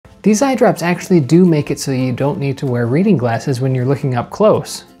These eye drops actually do make it so you don't need to wear reading glasses when you're looking up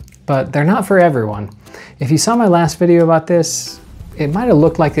close, but they're not for everyone. If you saw my last video about this, it might have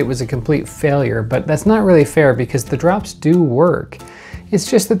looked like it was a complete failure, but that's not really fair because the drops do work. It's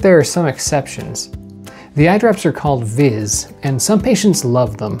just that there are some exceptions. The eye drops are called VIZZ, and some patients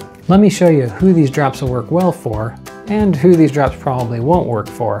love them. Let me show you who these drops will work well for, and who these drops probably won't work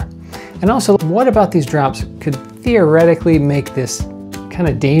for. And also, what about these drops could theoretically make this kind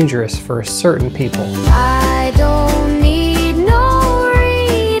of dangerous for certain people. I don't need no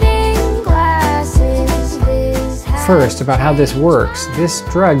reading glasses. First, about how this works. This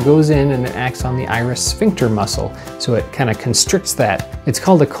drug goes in and it acts on the iris sphincter muscle, so it kind of constricts that. It's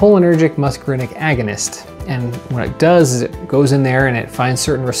called a cholinergic muscarinic agonist, and what it does is it goes in there and it finds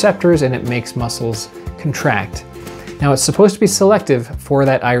certain receptors and it makes muscles contract. Now, it's supposed to be selective for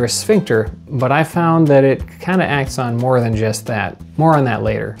that iris sphincter, but I found that it kind of acts on more than just that. More on that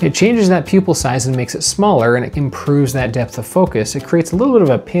later. It changes that pupil size and makes it smaller, and it improves that depth of focus. It creates a little bit of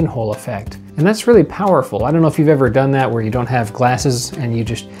a pinhole effect, and that's really powerful. I don't know if you've ever done that where you don't have glasses and you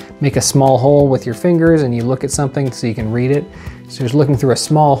just make a small hole with your fingers and you look at something so you can read it. So just looking through a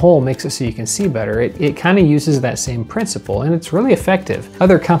small hole makes it so you can see better. It kind of uses that same principle, and it's really effective.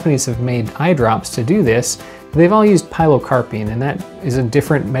 Other companies have made eye drops to do this. They've all used pilocarpine, and that is a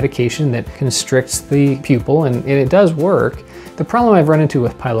different medication that constricts the pupil, and it does work. The problem I've run into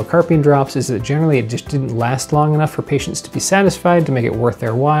with pilocarpine drops is that generally it just didn't last long enough for patients to be satisfied to make it worth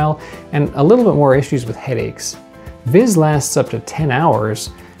their while, and a little bit more issues with headaches. VIZZ lasts up to 10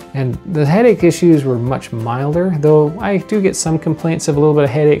 hours, and the headache issues were much milder, though I do get some complaints of a little bit of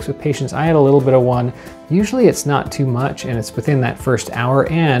headaches with patients. I had a little bit of one. Usually it's not too much, and it's within that first hour,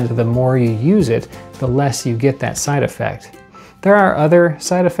 and the more you use it, the less you get that side effect. There are other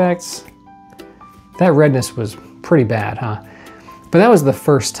side effects. That redness was pretty bad, huh? But that was the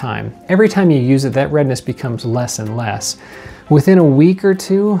first time. Every time you use it, that redness becomes less and less. Within a week or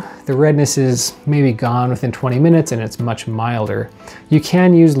two, the redness is maybe gone within 20 minutes and it's much milder. You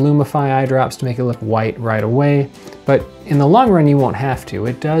can use Lumify eye drops to make it look white right away, but in the long run you won't have to.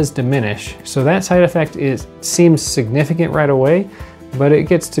 It does diminish. So that side effect seems significant right away, but it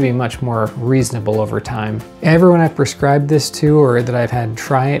gets to be much more reasonable over time. Everyone I've prescribed this to or that I've had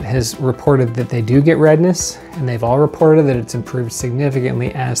try it has reported that they do get redness, and they've all reported that it's improved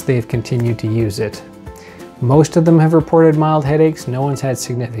significantly as they've continued to use it. Most of them have reported mild headaches. No one's had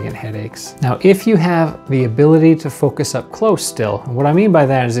significant headaches. Now, if you have the ability to focus up close still, and what I mean by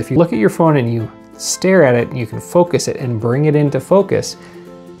that is if you look at your phone and you stare at it and you can focus it and bring it into focus,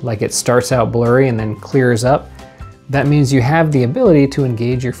 like it starts out blurry and then clears up, that means you have the ability to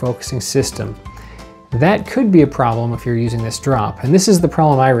engage your focusing system. That could be a problem if you're using this drop, and this is the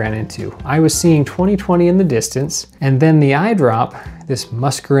problem I ran into. I was seeing 20/20 in the distance, and then the eye drop, this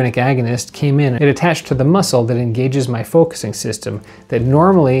muscarinic agonist, came in. It attached to the muscle that engages my focusing system that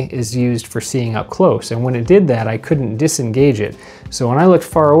normally is used for seeing up close, and when it did that, I couldn't disengage it. So when I looked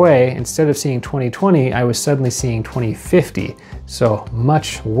far away, instead of seeing 20/20, I was suddenly seeing 20/50, so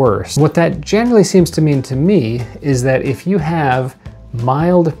much worse. What that generally seems to mean to me is that if you have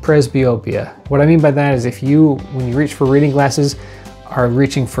mild presbyopia. What I mean by that is if you, when you reach for reading glasses, are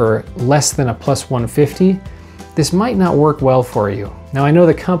reaching for less than a +150, this might not work well for you. Now, I know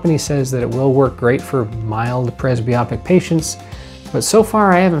the company says that it will work great for mild presbyopic patients, but so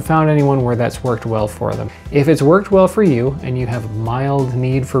far I haven't found anyone where that's worked well for them. If it's worked well for you and you have mild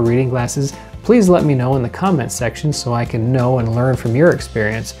need for reading glasses, please let me know in the comments section so I can know and learn from your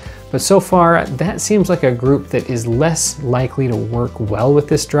experience. But so far, that seems like a group that is less likely to work well with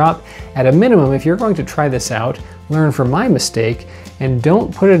this drop. At a minimum, if you're going to try this out, learn from my mistake and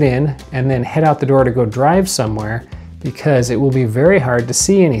don't put it in and then head out the door to go drive somewhere, because it will be very hard to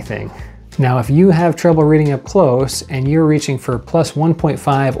see anything. Now, if you have trouble reading up close and you're reaching for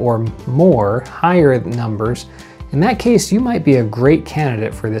 +1.5 or more, higher numbers, in that case, you might be a great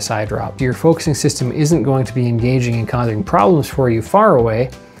candidate for this eye drop. Your focusing system isn't going to be engaging and causing problems for you far away,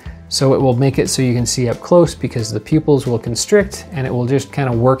 so it will make it so you can see up close because the pupils will constrict and it will just kind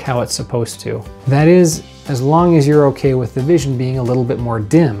of work how it's supposed to. That is, as long as you're okay with the vision being a little bit more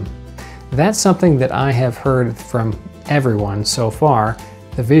dim. That's something that I have heard from everyone so far.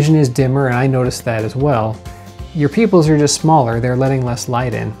 The vision is dimmer, and I noticed that as well. Your pupils are just smaller, they're letting less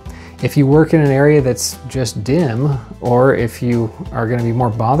light in. If you work in an area that's just dim, or if you are going to be more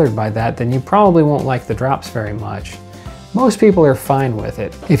bothered by that, then you probably won't like the drops very much. Most people are fine with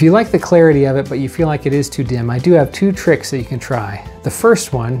it. If you like the clarity of it, but you feel like it is too dim, I do have 2 tricks that you can try. The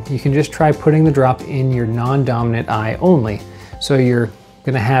first one, you can just try putting the drop in your non-dominant eye only. So you're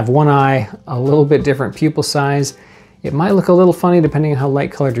gonna have one eye a little bit different pupil size, It might look a little funny depending on how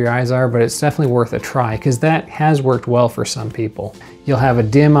light colored your eyes are, but it's definitely worth a try because that has worked well for some people. You'll have a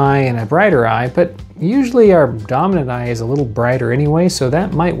dim eye and a brighter eye, but usually our dominant eye is a little brighter anyway, so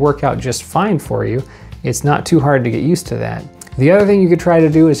that might work out just fine for you. It's not too hard to get used to that. The other thing you could try to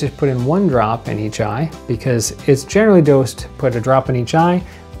do is just put in 1 drop in each eye, because it's generally dosed, put a drop in each eye,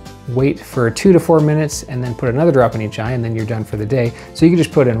 wait for 2 to 4 minutes, and then put another drop in each eye, and then you're done for the day. So you could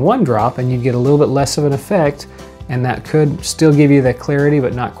just put in 1 drop and you'd get a little bit less of an effect, and that could still give you that clarity,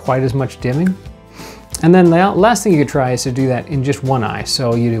 but not quite as much dimming. And then the last thing you could try is to do that in just 1 eye.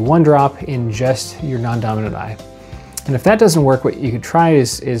 So you do 1 drop in just your non-dominant eye. And if that doesn't work, what you could try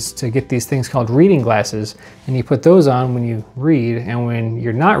is to get these things called reading glasses, and you put those on when you read, and when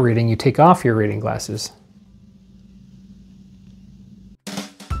you're not reading, you take off your reading glasses.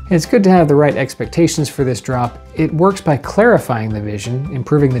 It's good to have the right expectations for this drop. It works by clarifying the vision,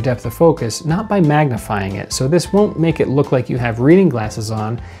 improving the depth of focus, not by magnifying it. So this won't make it look like you have reading glasses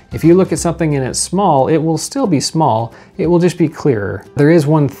on. If you look at something and it's small, it will still be small. It will just be clearer. There is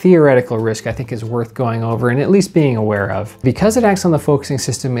one theoretical risk I think is worth going over and at least being aware of. Because it acts on the focusing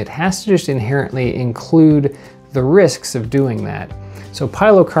system, it has to just inherently include the risks of doing that. So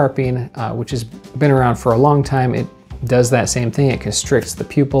pilocarpine, which has been around for a long time, it does that same thing. It constricts the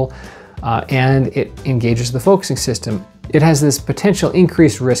pupil and it engages the focusing system. It has this potential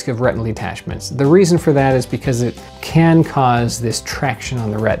increased risk of retinal detachments. The reason for that is because it can cause this traction on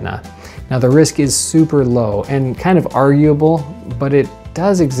the retina. Now the risk is super low and kind of arguable, but it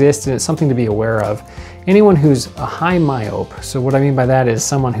does exist and it's something to be aware of. Anyone who's a high myope, so what I mean by that is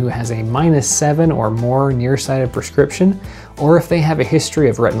someone who has a -7 or more nearsighted prescription, or if they have a history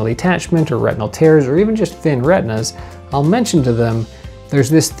of retinal detachment or retinal tears or even just thin retinas, I'll mention to them there's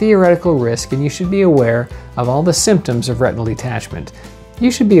this theoretical risk and you should be aware of all the symptoms of retinal detachment.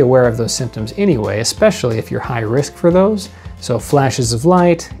 You should be aware of those symptoms anyway, especially if you're high risk for those. So flashes of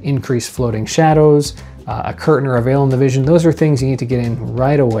light, increased floating shadows, a curtain or a veil in the vision, those are things you need to get in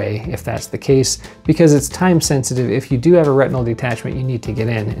right away if that's the case, because it's time sensitive. If you do have a retinal detachment, you need to get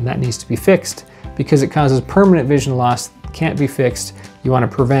in, and that needs to be fixed because it causes permanent vision loss, can't be fixed. You want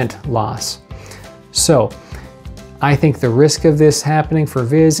to prevent loss. So I think the risk of this happening for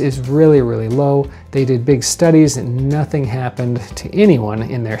VIZZ is really, really low. They did big studies and nothing happened to anyone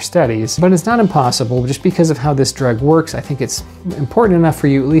in their studies, but it's not impossible just because of how this drug works. I think it's important enough for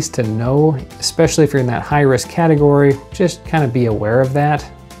you at least to know, especially if you're in that high risk category, just kind of be aware of that.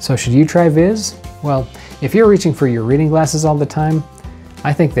 So should you try VIZZ? Well, if you're reaching for your reading glasses all the time,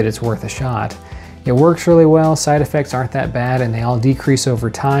 I think that it's worth a shot. It works really well, side effects aren't that bad, and they all decrease over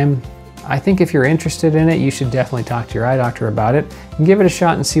time. I think if you're interested in it, you should definitely talk to your eye doctor about it and give it a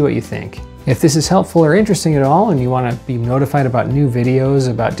shot and see what you think. If this is helpful or interesting at all and you want to be notified about new videos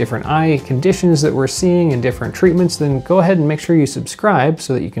about different eye conditions that we're seeing and different treatments, then go ahead and make sure you subscribe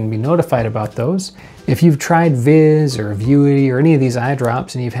so that you can be notified about those. If you've tried VIZZ or Vuity or any of these eye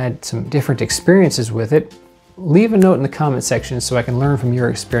drops and you've had some different experiences with it, leave a note in the comment section so I can learn from your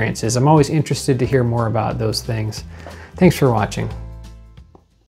experiences. I'm always interested to hear more about those things. Thanks for watching.